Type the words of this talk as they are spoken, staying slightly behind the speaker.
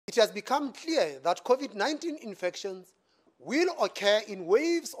it has become clear that COVID-19 infections will occur in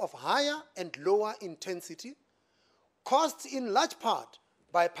waves of higher and lower intensity, caused in large part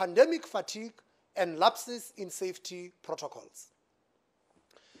by pandemic fatigue and lapses in safety protocols.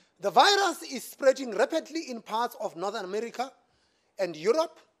 The virus is spreading rapidly in parts of North America and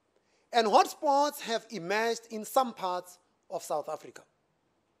Europe, and hotspots have emerged in some parts of South Africa.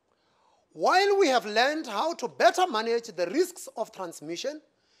 While we have learned how to better manage the risks of transmission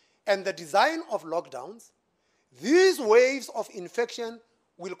and the design of lockdowns, these waves of infection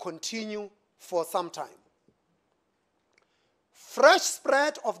will continue for some time. Fresh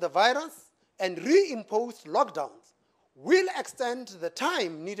spread of the virus and reimposed lockdowns will extend the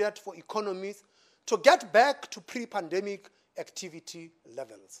time needed for economies to get back to pre-pandemic activity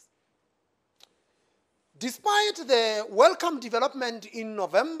levels. Despite the welcome development in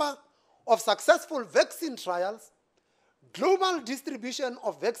November of successful vaccine trials, global distribution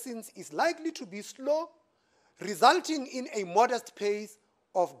of vaccines is likely to be slow, resulting in a modest pace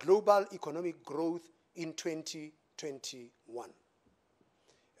of global economic growth in 2021.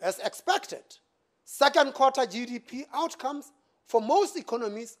 As expected, second quarter GDP outcomes for most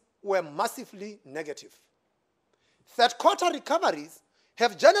economies were massively negative. Third quarter recoveries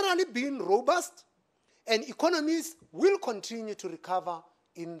have generally been robust, and economies will continue to recover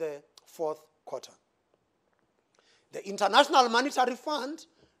in the fourth quarter. The International Monetary Fund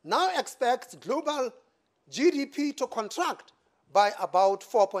now expects global GDP to contract by about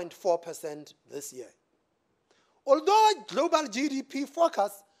 4.4% this year. Although global GDP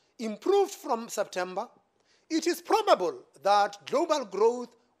forecasts improved from September, it is probable that global growth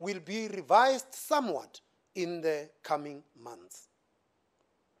will be revised somewhat in the coming months.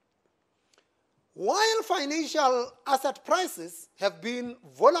 While financial asset prices have been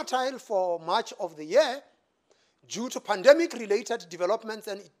volatile for much of the year due to pandemic-related developments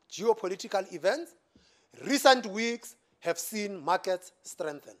and geopolitical events, recent weeks have seen markets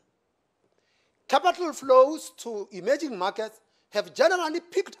strengthen. Capital flows to emerging markets have generally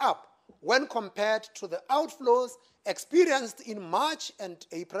picked up when compared to the outflows experienced in March and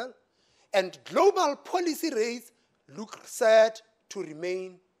April, and global policy rates look set to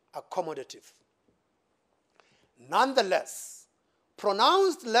remain accommodative. Nonetheless,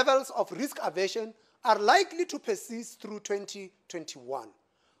 pronounced levels of risk aversion are likely to persist through 2021,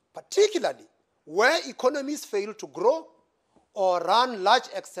 particularly where economies fail to grow or run large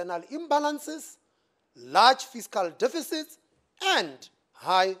external imbalances, large fiscal deficits, and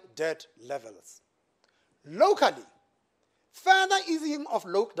high debt levels. Locally, further easing of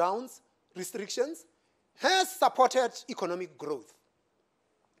lockdowns restrictions has supported economic growth.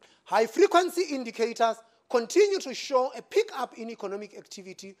 High-frequency indicators continue to show a pickup in economic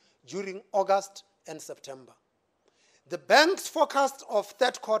activity during August and September. The bank's forecast of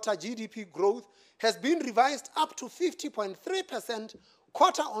third quarter GDP growth has been revised up to 50.3%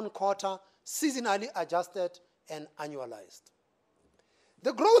 quarter-on-quarter, seasonally adjusted and annualized.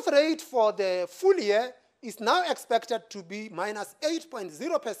 The growth rate for the full year is now expected to be minus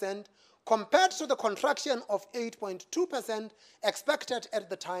 8.0% compared to the contraction of 8.2% expected at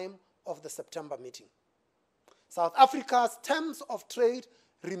the time of the September meeting. South Africa's terms of trade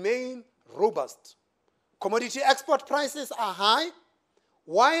remain robust. Commodity export prices are high,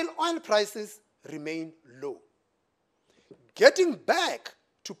 while oil prices remain low. Getting back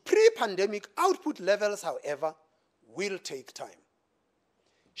to pre-pandemic output levels, however, will take time.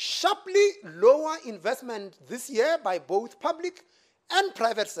 Sharply lower investment this year by both public and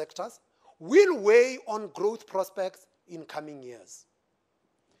private sectors will weigh on growth prospects in coming years.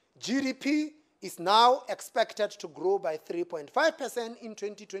 GDP is now expected to grow by 3.5% in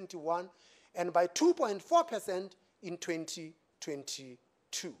 2021 and by 2.4% in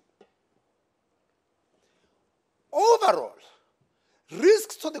 2022. Overall,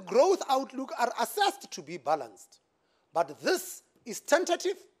 risks to the growth outlook are assessed to be balanced, but this is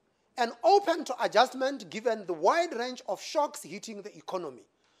tentative and open to adjustment given the wide range of shocks hitting the economy,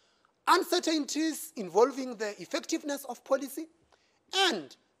 uncertainties involving the effectiveness of policy,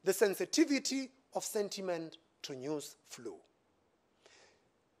 and the sensitivity of sentiment to news flow.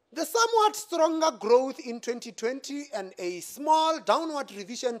 The somewhat stronger growth in 2020 and a small downward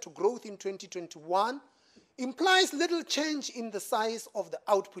revision to growth in 2021 implies little change in the size of the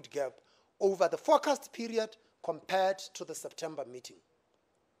output gap over the forecast period compared to the September meeting.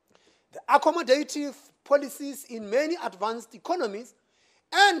 The accommodative policies in many advanced economies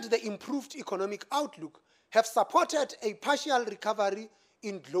and the improved economic outlook have supported a partial recovery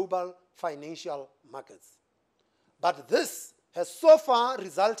in global financial markets. But this has so far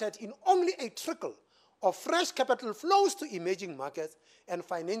resulted in only a trickle of fresh capital flows to emerging markets and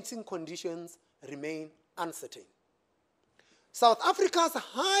financing conditions remain uncertain. South Africa's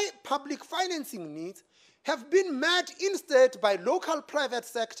high public financing needs have been met instead by local private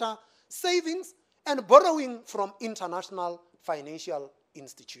sector savings and borrowing from international financial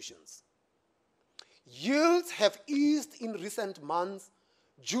institutions. Yields have eased in recent months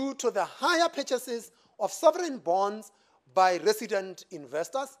due to the higher purchases of sovereign bonds by resident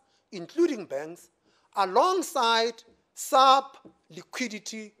investors, including banks, alongside SARB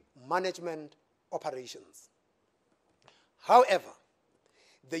liquidity management operations. However,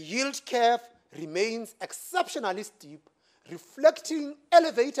 the yield curve remains exceptionally steep, reflecting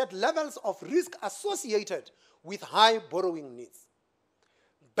elevated levels of risk associated with high borrowing needs.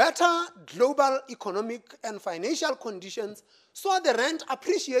 Better global economic and financial conditions saw the rand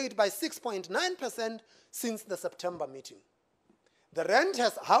appreciate by 6.9% since the September meeting. The rand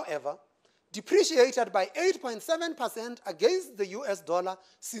has, however, depreciated by 8.7% against the US dollar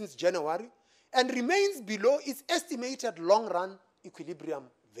since January and remains below its estimated long-run equilibrium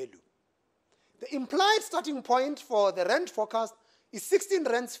value. The implied starting point for the rand forecast is 16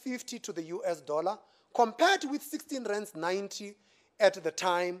 rands 50 to the US dollar, compared with 16 rands 90 at the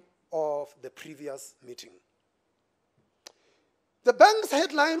time of the previous meeting. The bank's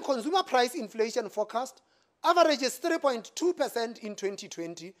headline consumer price inflation forecast averages 3.2% in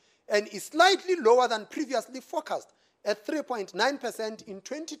 2020 and is slightly lower than previously forecast at 3.9% in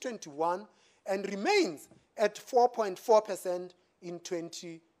 2021 and remains at 4.4% in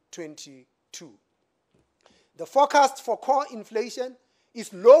 2022. The forecast for core inflation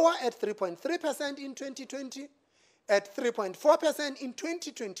is lower at 3.3% in 2020, at 3.4% in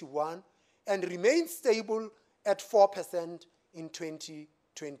 2021, and remains stable at 4% in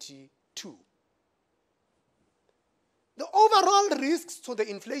 2022. The overall risks to the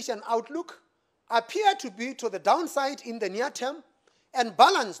inflation outlook appear to be to the downside in the near term and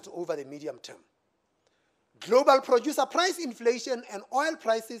balanced over the medium term. Global producer price inflation and oil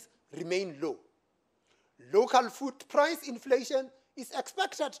prices remain low. Local food price inflation is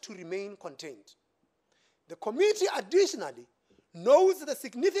expected to remain contained. The committee additionally notes the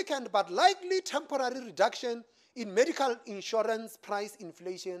significant but likely temporary reduction in medical insurance price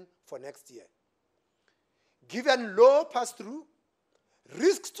inflation for next year. Given low pass-through,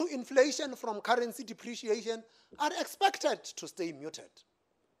 risks to inflation from currency depreciation are expected to stay muted.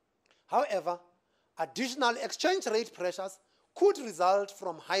 However, additional exchange rate pressures could result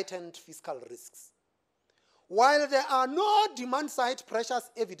from heightened fiscal risks. While there are no demand-side pressures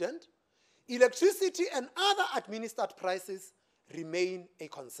evident, electricity and other administered prices remain a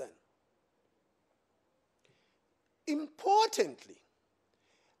concern. Importantly,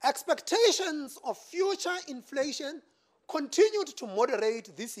 expectations of future inflation continued to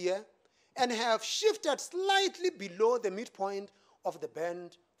moderate this year and have shifted slightly below the midpoint of the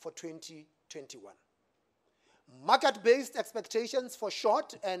band for 2021. Market-based expectations for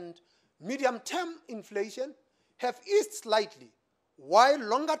short and medium-term inflation have eased slightly, while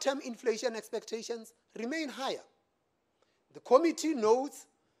longer-term inflation expectations remain higher. The committee notes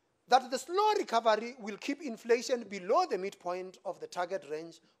that the slow recovery will keep inflation below the midpoint of the target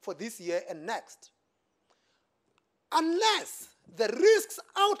range for this year and next, unless the risks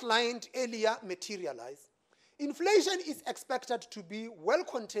outlined earlier materialize. Inflation is expected to be well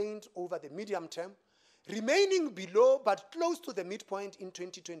contained over the medium term, remaining below but close to the midpoint in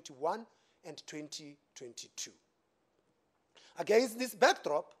 2021 and 2022. Against this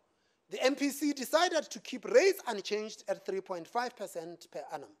backdrop, the MPC decided to keep rates unchanged at 3.5% per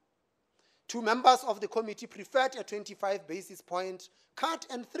annum. Two members of the committee preferred a 25 basis point cut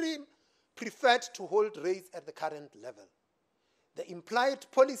and 3 preferred to hold rates at the current level. The implied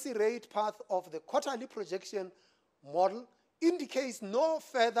policy rate path of the quarterly projection model indicates no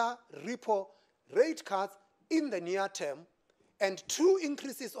further repo rate cuts in the near term and 2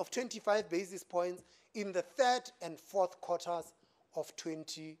 increases of 25 basis points in the third and fourth quarters of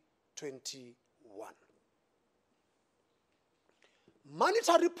 2021.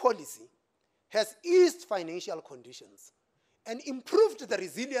 Monetary policy has eased financial conditions and improved the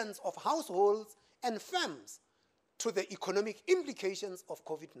resilience of households and firms to the economic implications of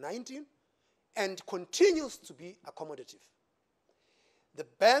COVID-19 and continues to be accommodative. The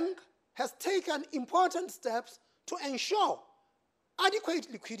bank has taken important steps to ensure adequate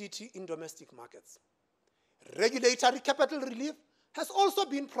liquidity in domestic markets. Regulatory capital relief has also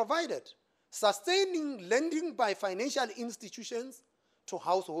been provided, sustaining lending by financial institutions to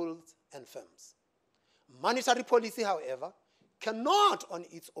households and firms. Monetary policy, however, cannot on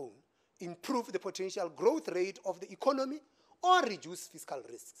its own improve the potential growth rate of the economy or reduce fiscal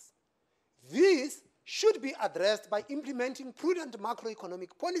risks. These should be addressed by implementing prudent macroeconomic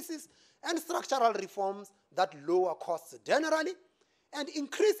policies and structural reforms that lower costs generally and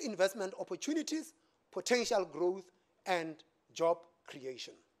increase investment opportunities, potential growth, and job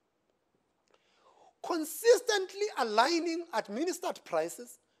creation. Consistently aligning administered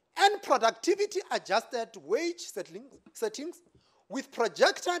prices and productivity-adjusted wage settings with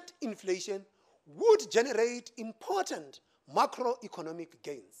projected inflation would generate important macroeconomic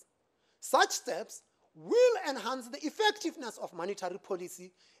gains. Such steps will enhance the effectiveness of monetary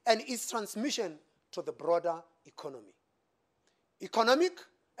policy and its transmission to the broader economy. Economic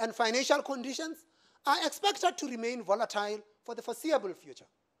and financial conditions are expected to remain volatile for the foreseeable future.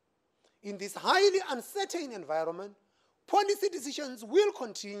 In this highly uncertain environment, policy decisions will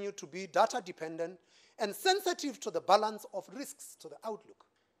continue to be data-dependent and sensitive to the balance of risks to the outlook.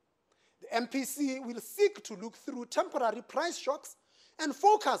 The MPC will seek to look through temporary price shocks and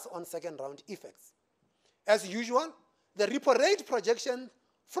focus on second-round effects. As usual, the repo rate projection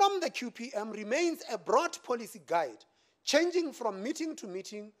from the QPM remains a broad policy guide, changing from meeting to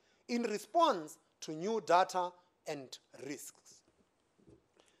meeting in response to new data and risks.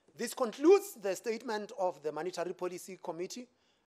 This concludes the statement of the Monetary Policy Committee